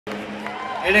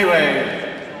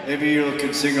Anyway, maybe you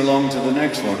can sing along to the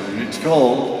next one, and it's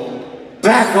called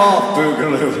Back Off,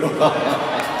 Boogaloo.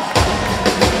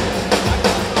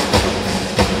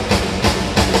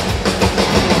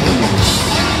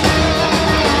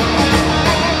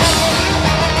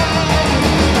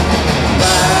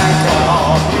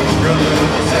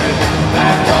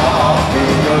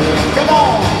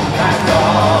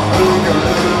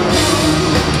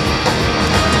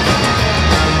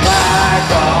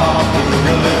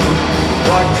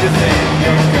 What you think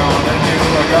you're gonna do?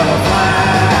 I got a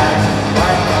flag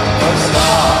right from the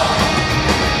start.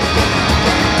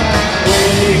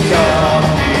 Wake up,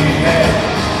 meathead.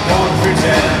 Don't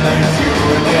pretend that you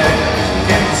were dead.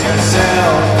 Get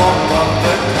yourself up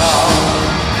the car.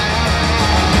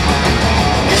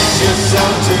 Get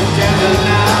yourself together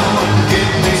now and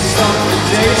give me something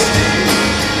tasty.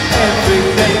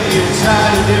 Everything you try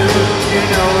to do, you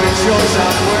know it's yours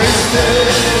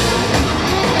unwasted.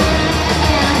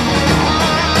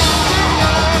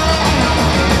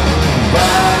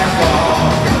 Back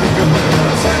off,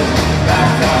 Boogaloo, say,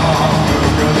 back off,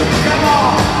 Boogaloo, come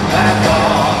on, back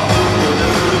off,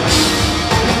 Boogaloo.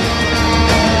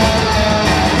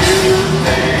 You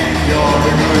think you're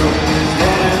a group,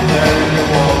 running there you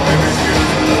won't make excuse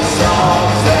for the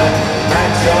songs that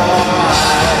match your mind.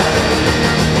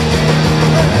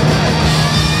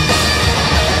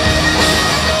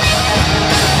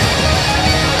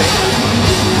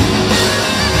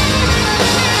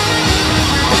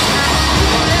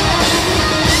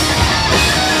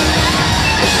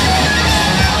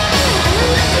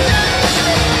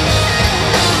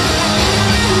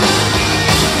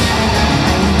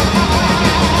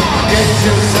 Get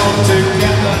yourself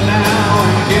together now.